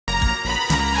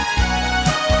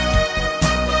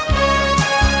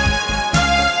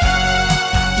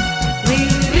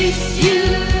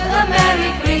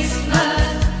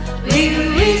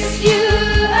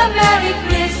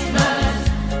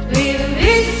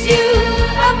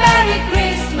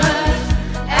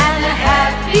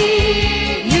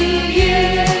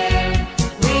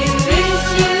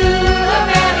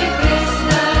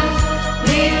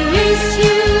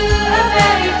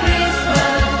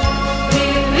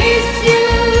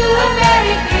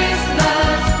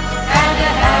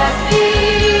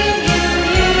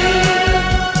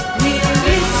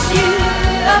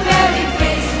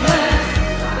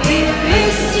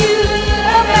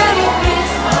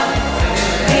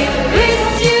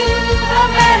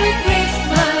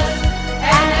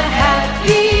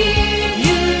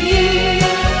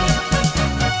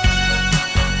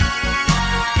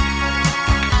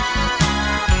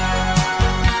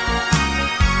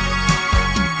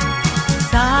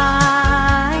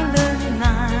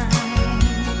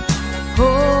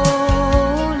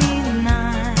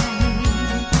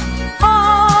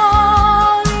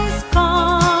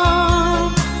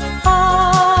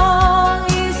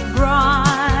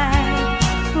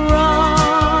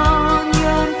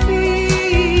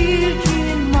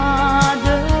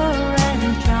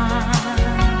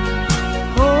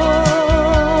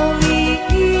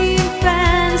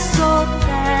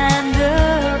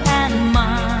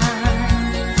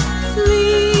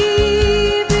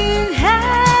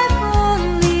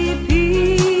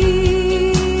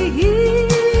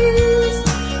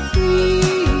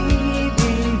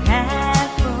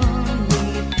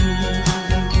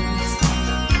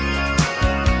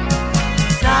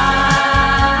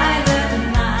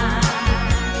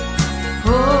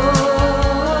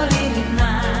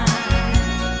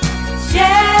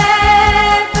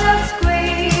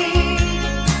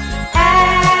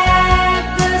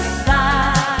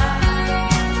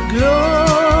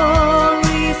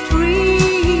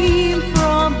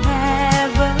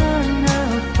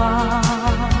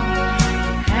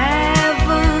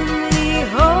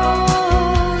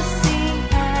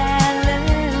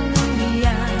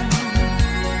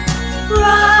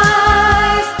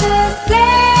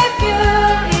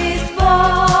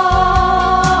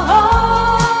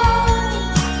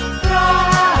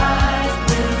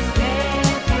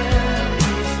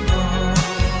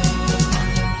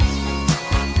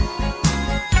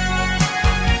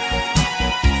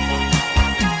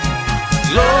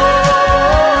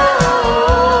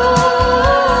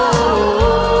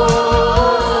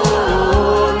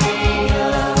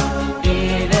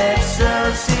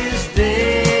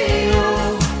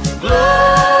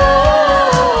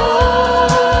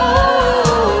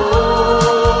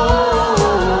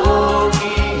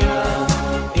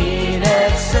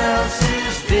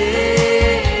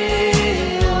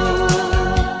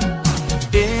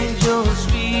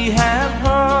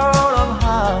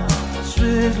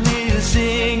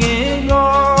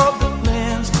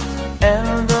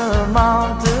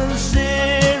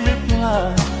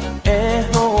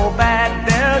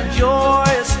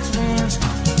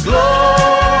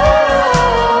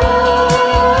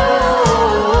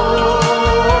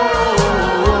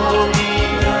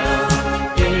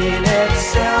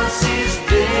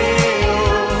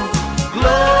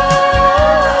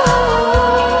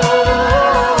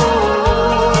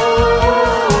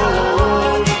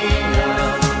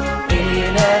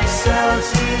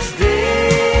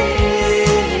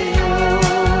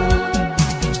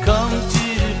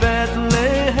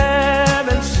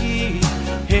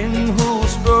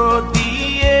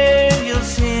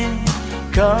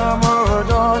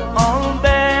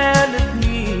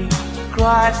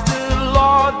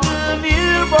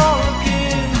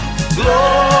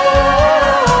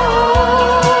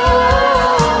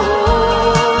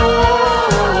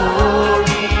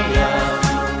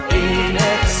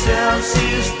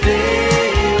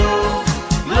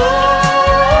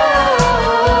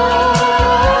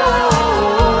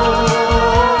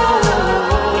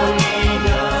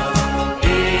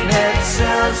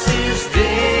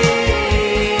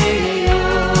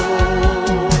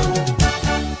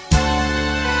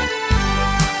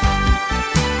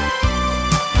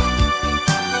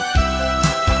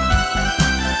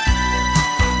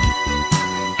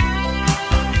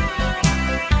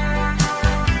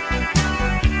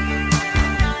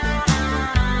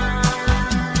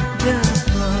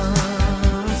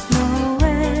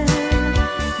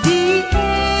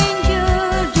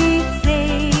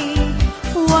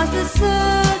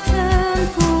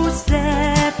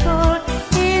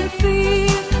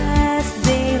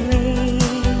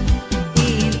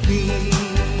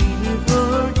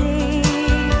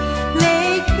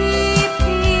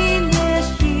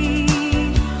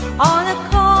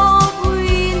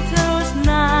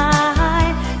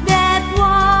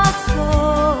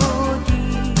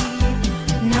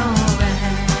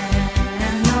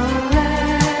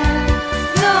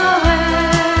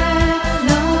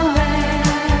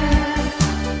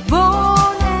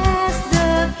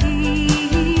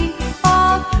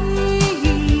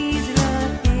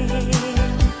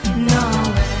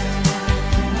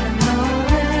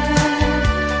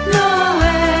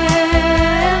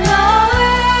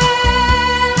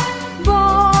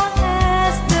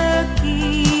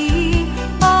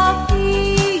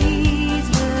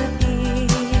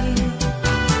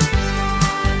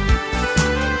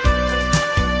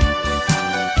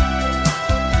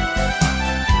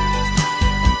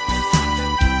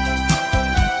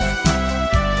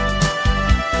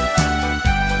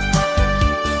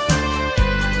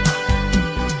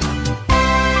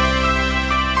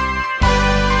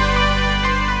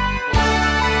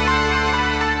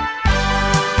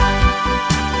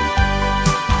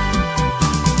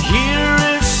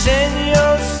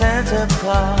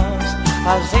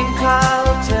I think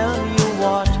I'll tell you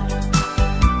what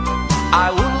I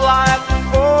would like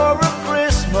for a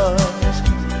Christmas,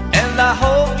 and I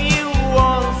hope you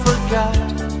won't forget.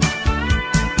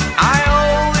 I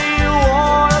only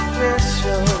want a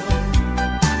picture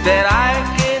that I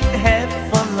can have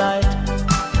for night,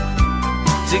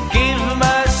 to give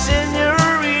my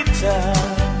señorita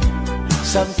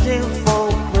something for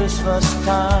Christmas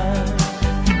time.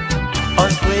 On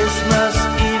Christmas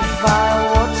Eve I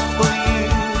watch for you,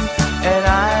 and I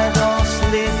don't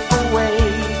slip away.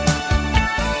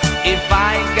 If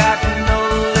I got no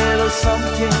little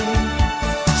something,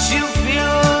 she'll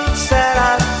feel sad, I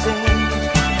think.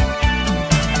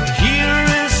 Here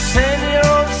is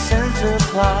Senor Santa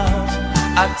Claus,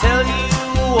 I tell you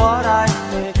what I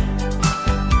think.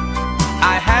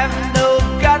 I have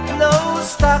got no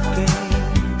stocking,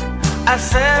 I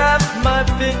set up my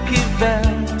big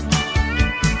event.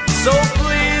 So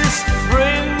please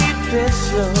bring me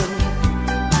picture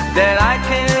that I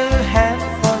can have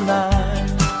for night,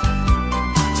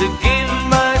 to give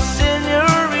my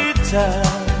señorita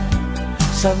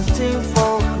something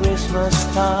for Christmas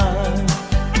time.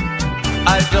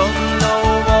 I don't know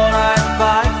what I'd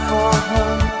buy for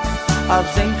her. I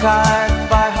think I'd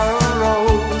buy her a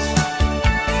rose,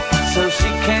 so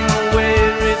she can wear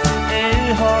it in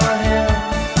her hair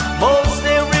most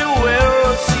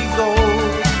everywhere she goes.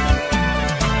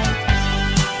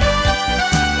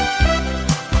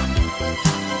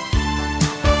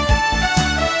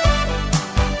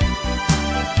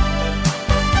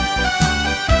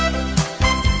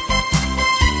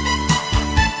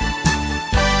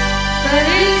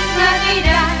 Feliz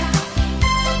Navidad,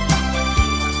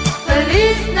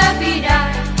 Feliz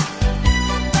Navidad,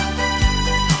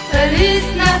 Feliz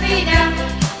Navidad,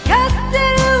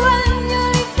 Castello año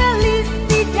y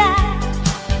felicidad.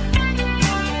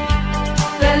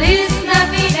 Feliz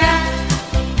Navidad,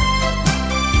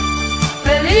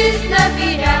 Feliz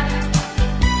Navidad,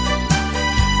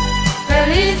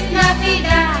 Feliz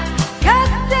Navidad,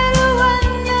 Castello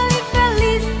año y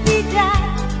felicidad.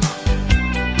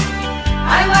 I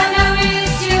wanna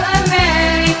wish you a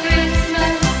Merry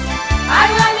Christmas. I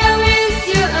wanna wish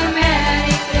you a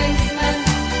Merry Christmas.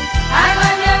 I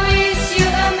wanna wish you a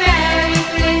Merry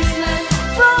Christmas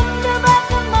from the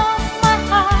bottom of my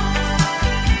heart.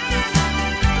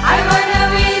 I wanna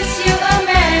wish you a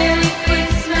Merry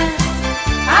Christmas.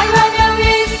 I wanna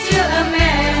wish you a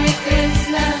Merry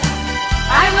Christmas.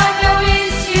 I wanna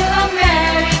wish you a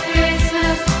Merry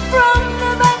Christmas from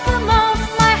the bottom of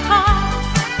my heart.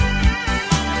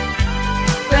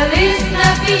 Feliz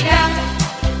Navidad,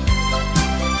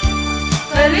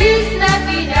 Feliz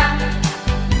Navidad,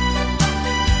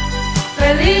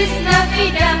 Feliz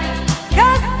Navidad,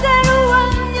 Castello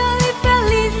año y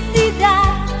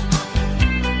felicidad.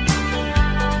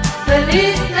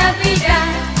 Feliz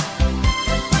Navidad,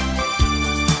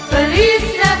 Feliz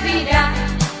Navidad,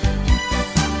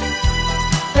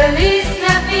 Feliz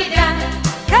Navidad,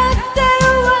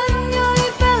 Castello año y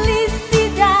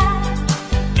felicidad.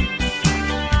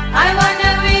 I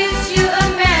wanna wish you a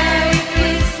Merry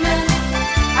Christmas.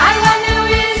 I wanna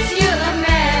wish you a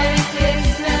Merry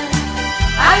Christmas.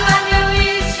 I wanna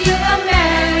wish you a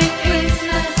Merry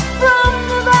Christmas from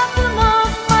the bottom of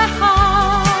my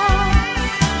heart.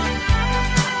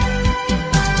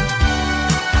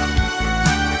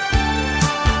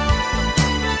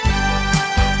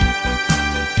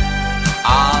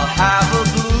 I'll have a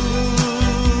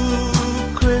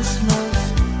blue Christmas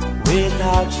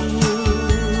without you.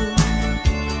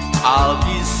 I'll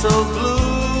be so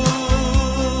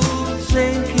blue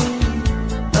thinking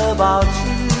about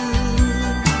you.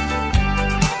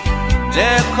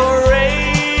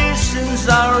 Decorations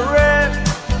are red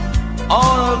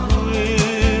on a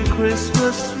green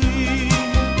Christmas tree.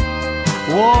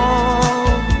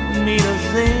 Won't mean a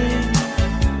thing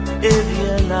if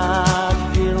you're not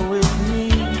here with me.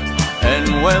 And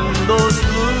when those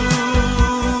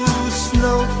blue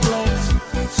snowflakes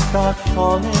start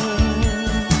falling,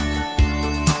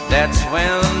 that's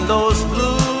when those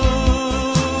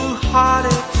blue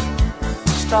heartaches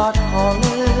start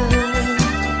calling.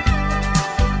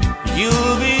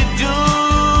 You'll be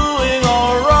doing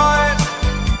alright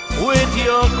with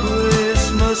your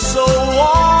Christmas so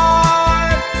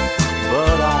white,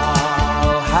 but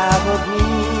I'll have a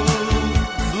blue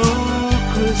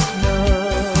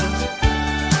Christmas.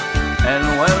 And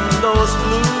when those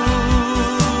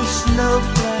blue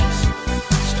snowflakes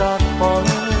start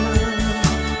falling,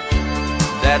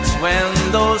 that's when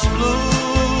those blue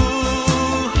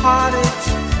heartaches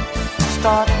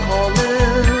start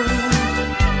calling.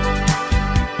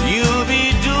 You'll be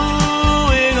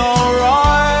doing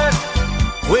alright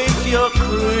with your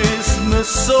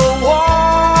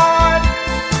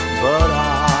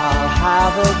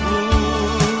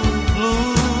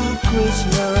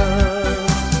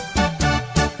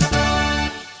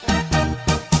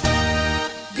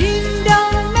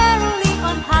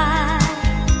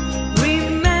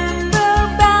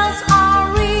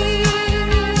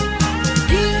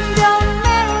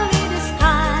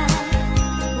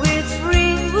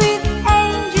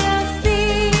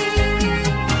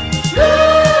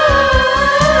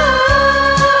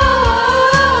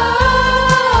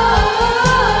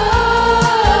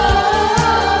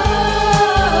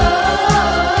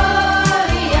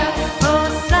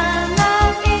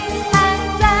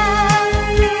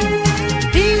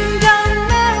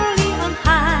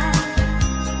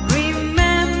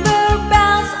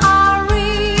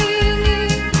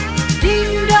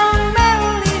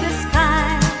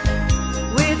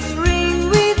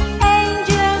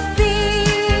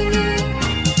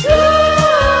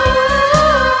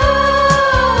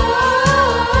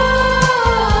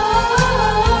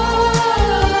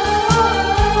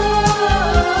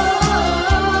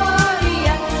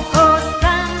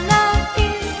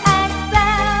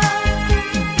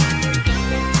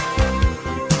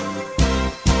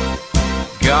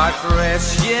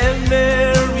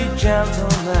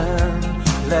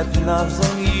Bethlehem, let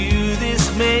nothing you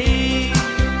dismay.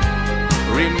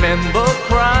 Remember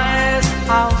Christ,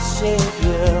 our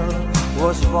Savior,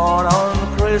 was born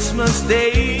on Christmas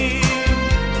Day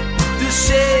to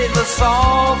save us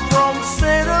all from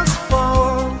Satan's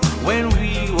fall when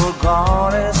we were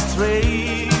gone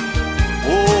astray.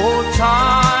 Oh,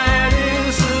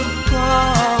 tidings of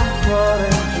comfort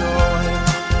and joy,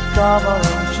 comfort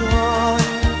and joy,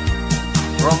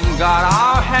 from God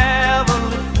our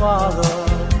Heavenly Father,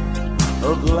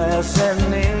 a blessed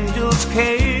angels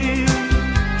came,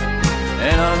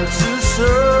 and unto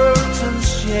certain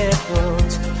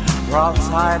shepherds brought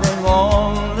tidings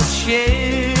on the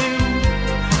shame,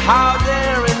 how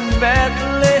there in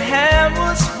Bethlehem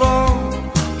was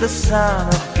born the Son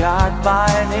of God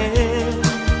by name.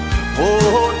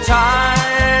 Oh,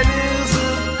 tidings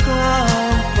of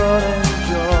comfort and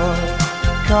joy,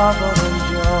 comfort and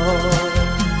joy.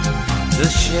 The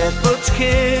shepherds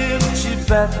came to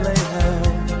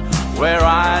Bethlehem, where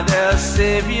I their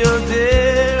Savior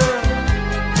dear.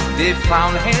 They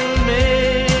found him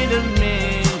made a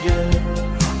manger,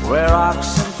 where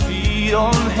oxen feed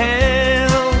on hay.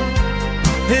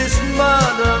 His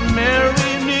mother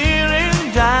Mary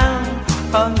kneeling down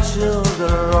until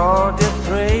the Lord did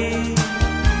pray.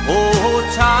 Oh,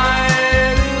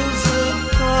 tidings of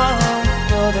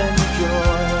comfort and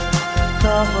joy,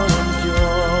 comfort and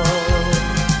joy.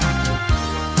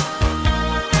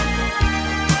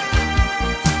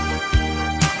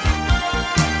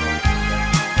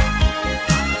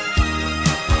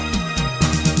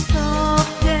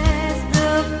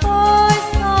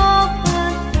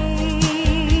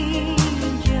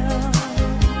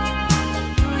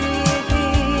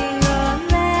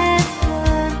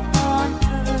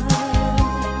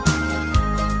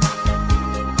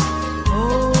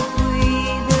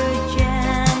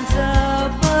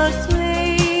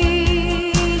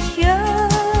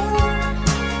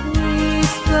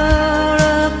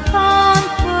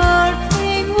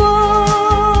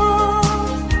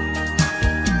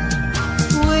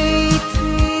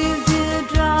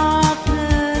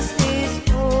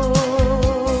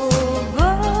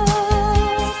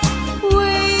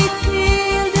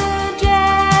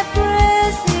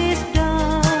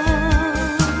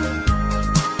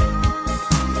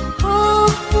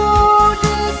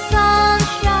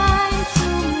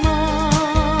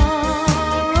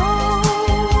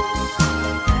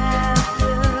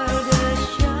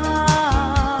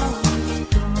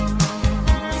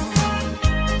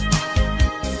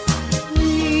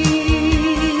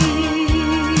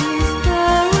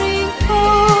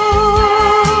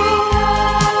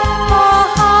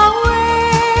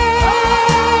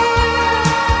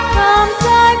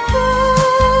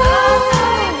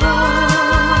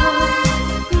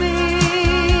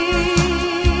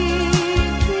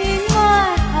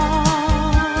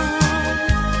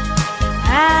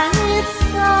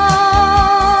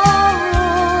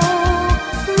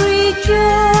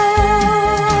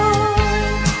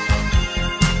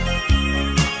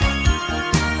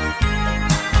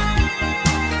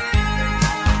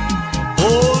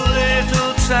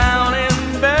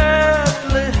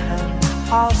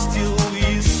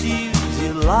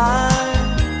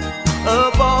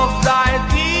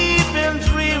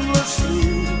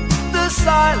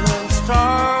 Silent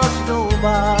stars go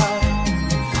by,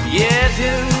 yet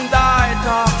in thy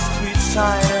dark street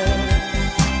shine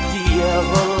the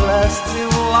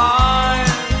everlasting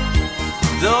light.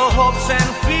 The hopes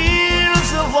and fears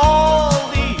of all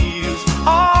these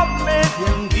are made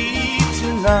in thee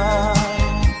tonight.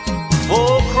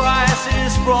 For Christ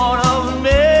is born of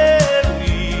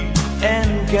Mary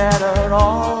and gathered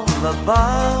all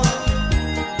above,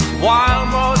 while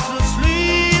mortal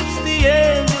sleeps the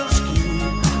angels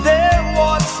their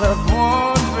words of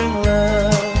wandering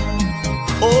love.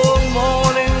 All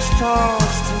morning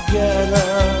stars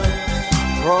together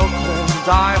proclaim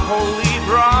thy holy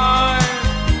bride,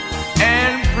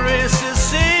 and praises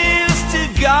sings to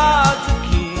God the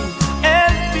King,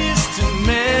 and peace to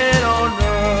men on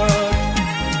earth.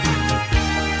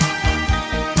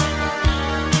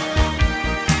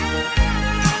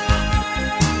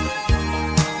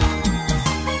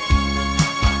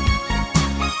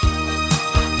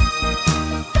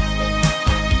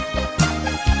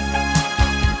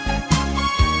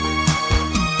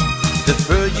 The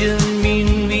virgin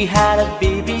mean we had a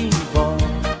baby boy.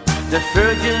 The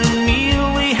virgin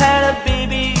meal we had a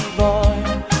baby boy.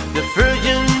 The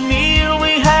virgin meal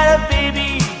we had a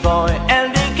baby boy,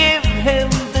 and they gave him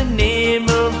the name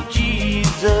of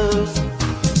Jesus.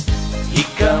 He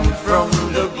come from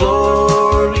the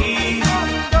glory.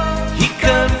 He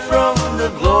come from the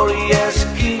glorious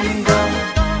kingdom.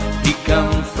 He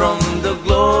come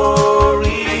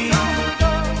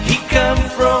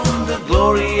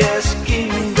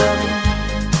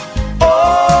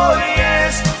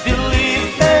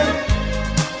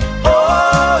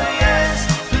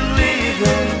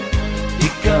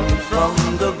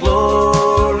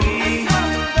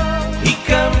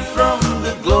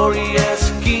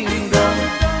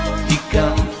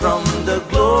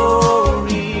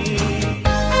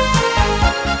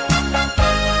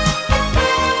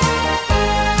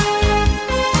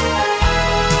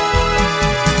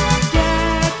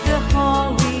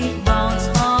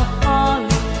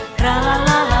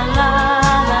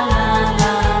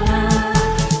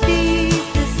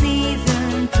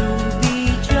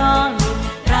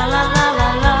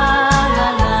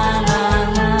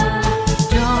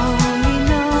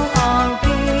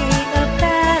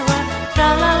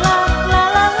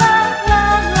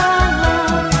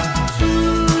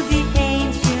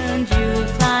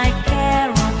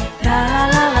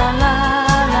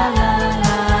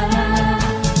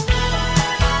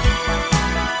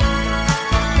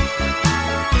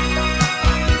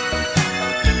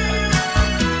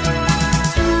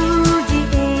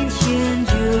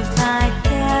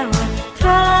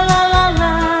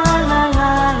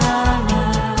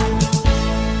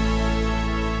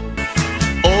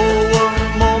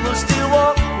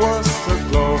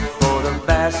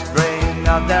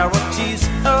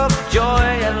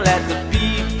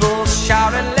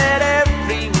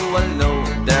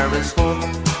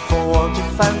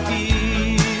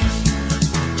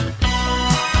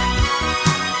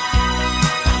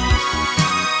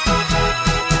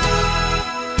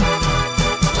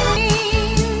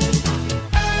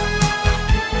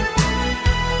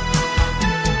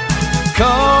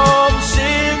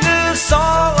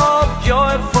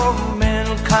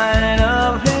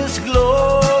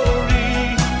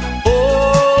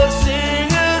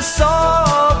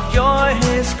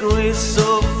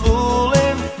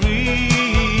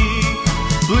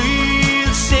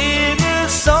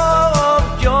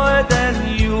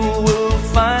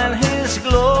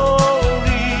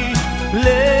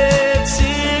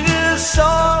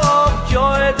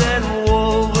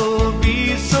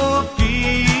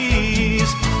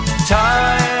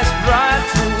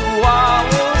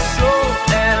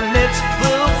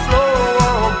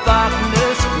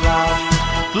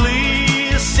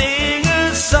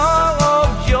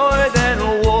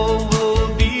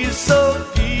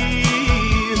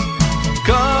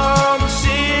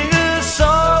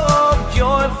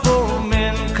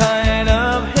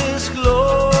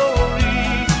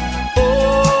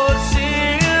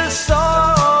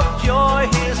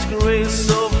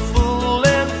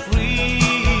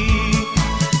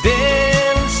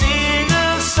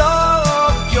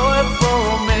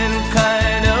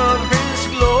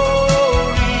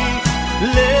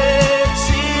Let's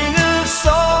sing a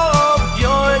song of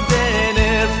joy, then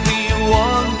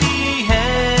everyone be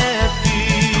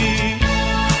happy.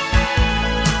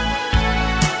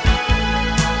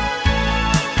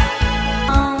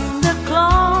 On the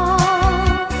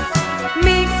clock,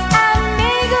 mix and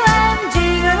mingle and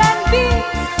jingle and beat.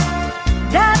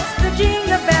 That's the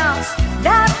jingle bells,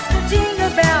 that's the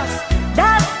jingle bells,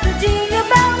 that's the jingle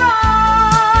bell rock.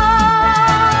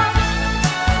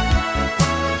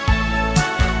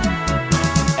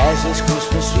 As it's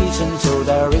Christmas season, so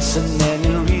there isn't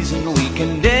any reason we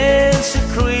can dance a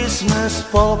Christmas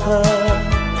polka.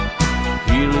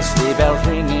 Hear a sleigh bells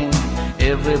ringing,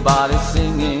 everybody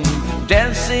singing,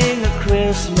 dancing a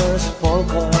Christmas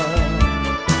polka.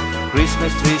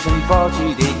 Christmas trees and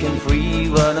party, they can free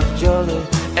one of jolly,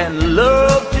 and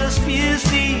love just fills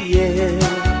the air.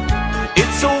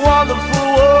 It's a wonderful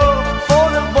world for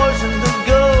the boys and the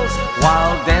girls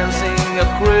while dancing a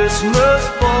Christmas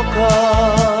polka.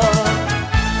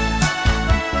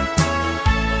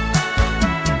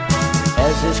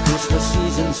 As it's Christmas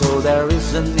season, so there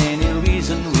isn't any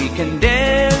reason we can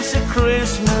dance a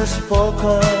Christmas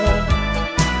polka.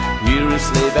 Hear a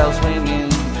sleigh bells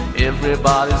ringing,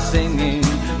 everybody singing,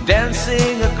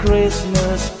 dancing a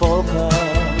Christmas polka.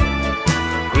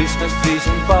 Christmas trees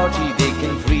and party, they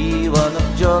can free one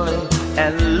of jolly,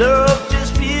 and love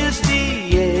just fills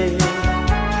the air.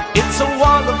 It's a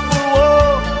wonderful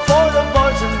world for the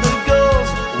boys and the girls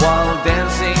while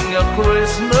dancing a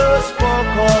Christmas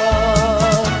polka.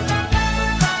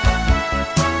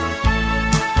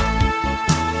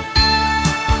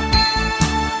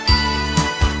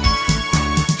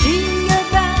 Jingle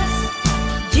bells,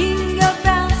 jingle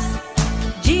bells,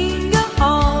 jingle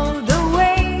all the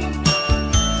way.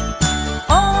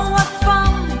 Oh, what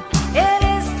fun it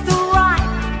is to ride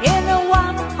in a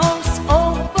one-horse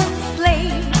open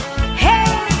sleigh.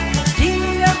 Hey,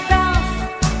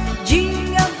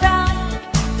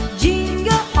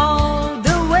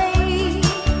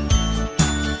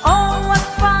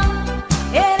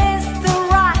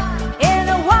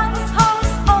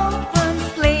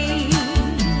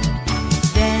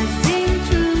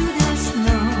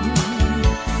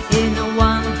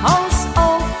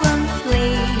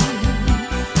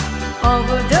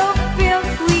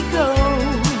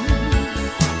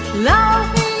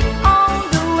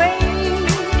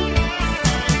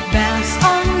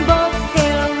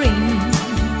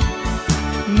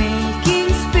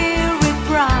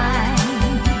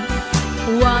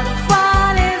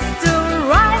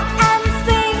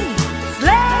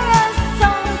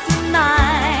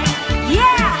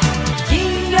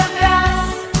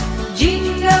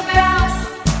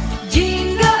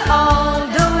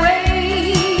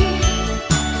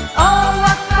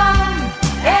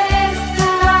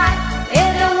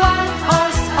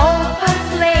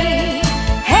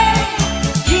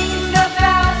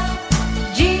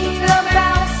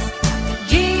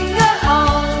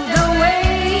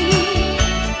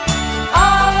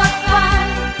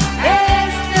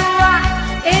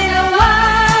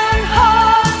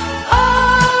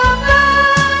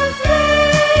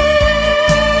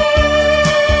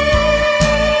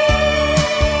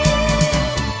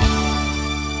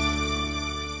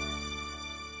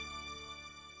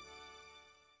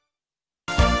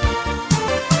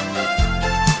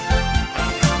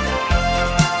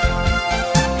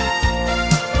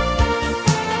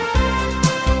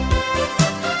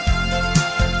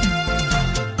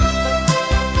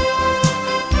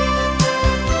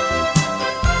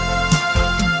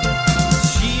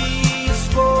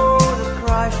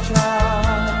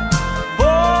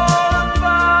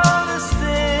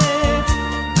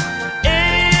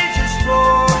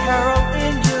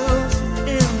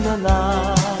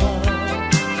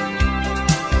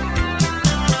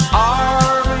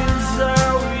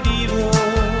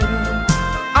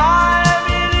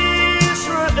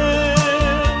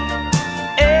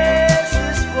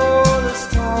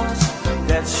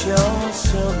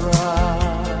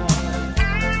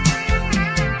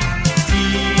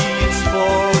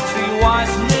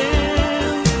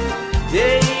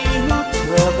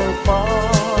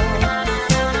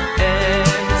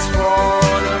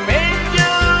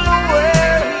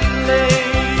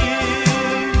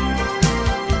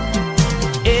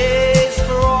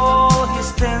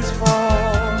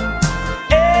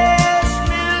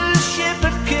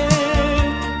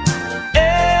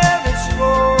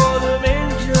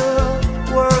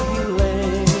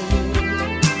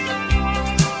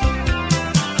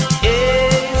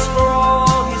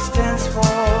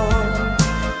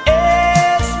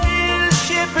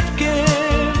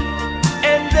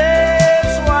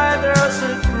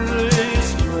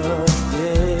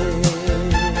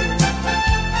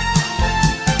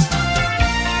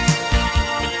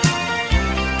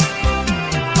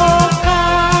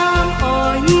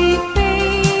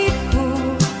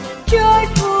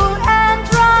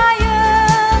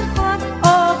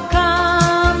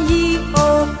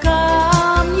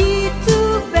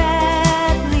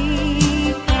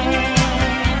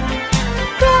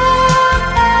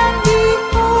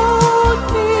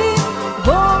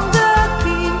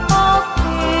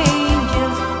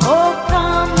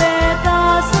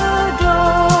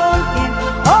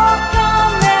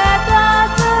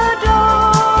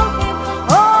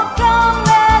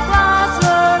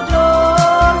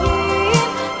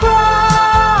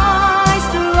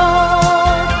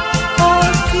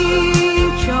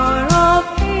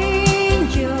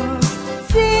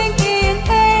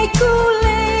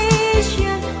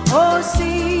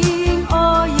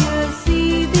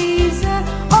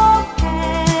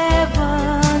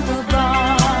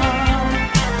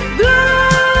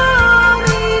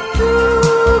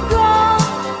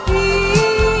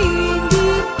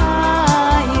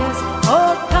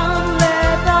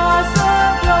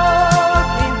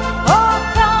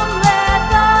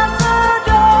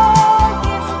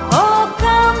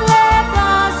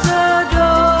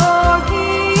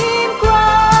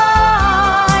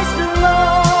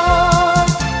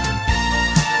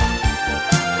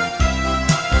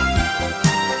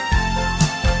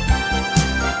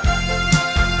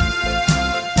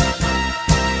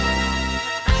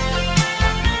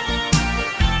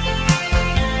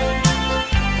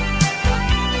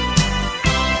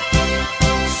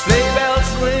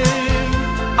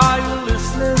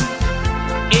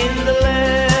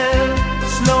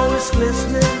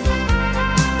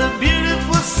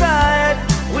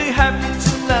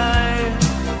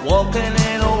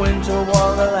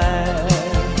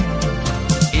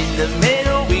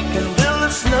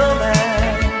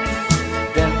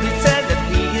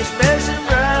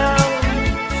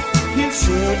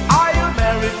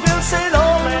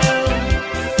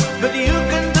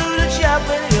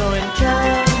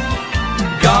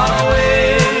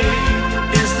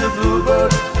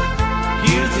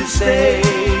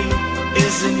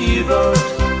 is a new bird.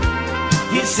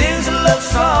 He sings a love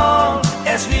song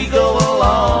as we go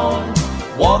along,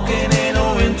 walking in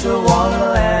a winter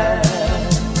wonderland.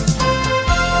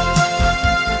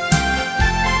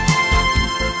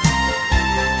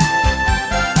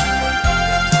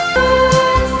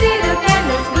 See the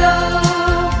candles glow.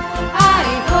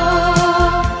 Hi-ho,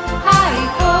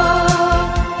 hi-ho.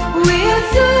 We'll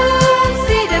soon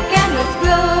see the candles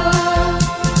glow.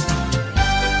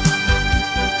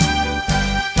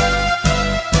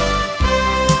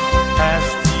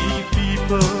 Pasty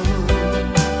people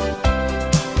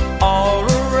all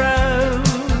around,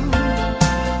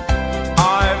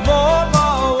 I'm on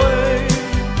my way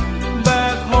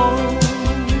back home.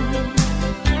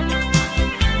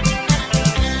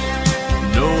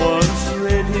 No one's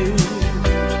ready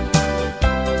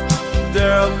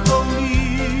there for me.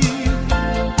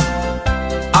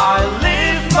 I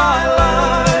live my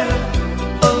life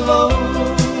alone.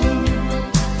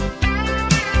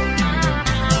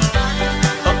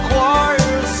 A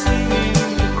choir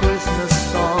singing Christmas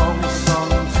songs,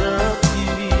 songs of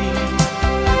TV.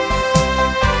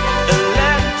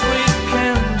 Electric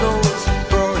candles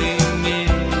burning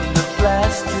in the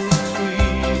plastic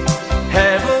tree.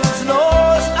 Heaven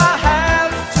knows I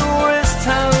have to waste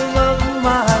time of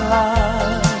my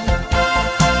life.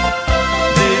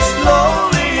 This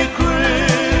lonely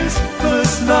Christmas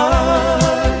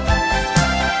night.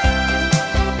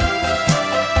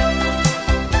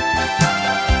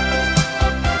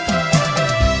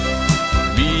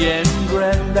 Me and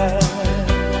Granddad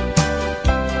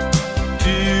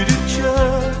to the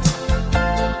church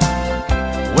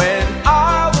when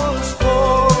I was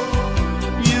 4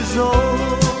 years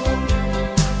old.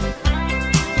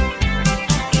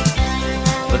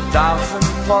 A thousand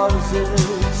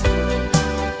voices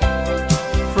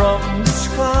from the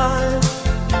skies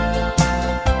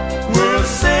were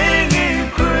singing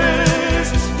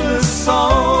Christmas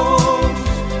songs.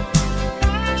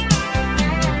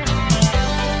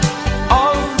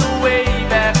 On the way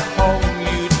back home,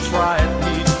 you tried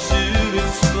me to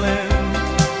explain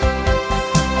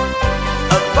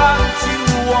about the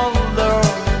wonder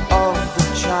of the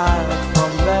child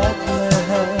from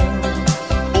Bethlehem.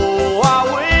 Oh, I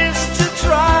wish to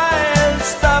try and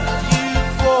stop you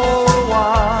for a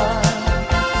while.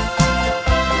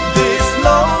 This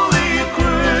lonely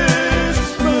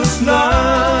Christmas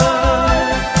night.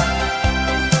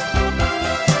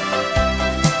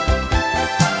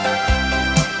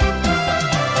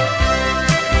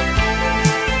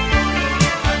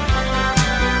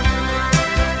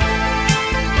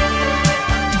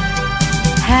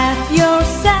 Have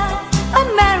yourself a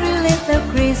merry little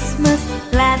Christmas.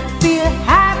 Let's feel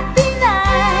happy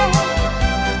night.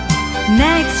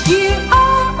 Next year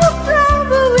all of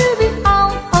trouble will be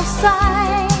out of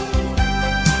sight.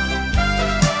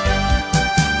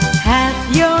 Have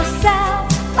yourself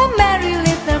a merry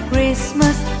little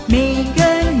Christmas. Make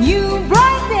a new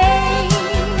bright day.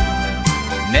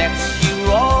 Next year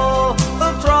all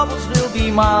the troubles will be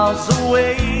miles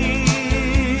away.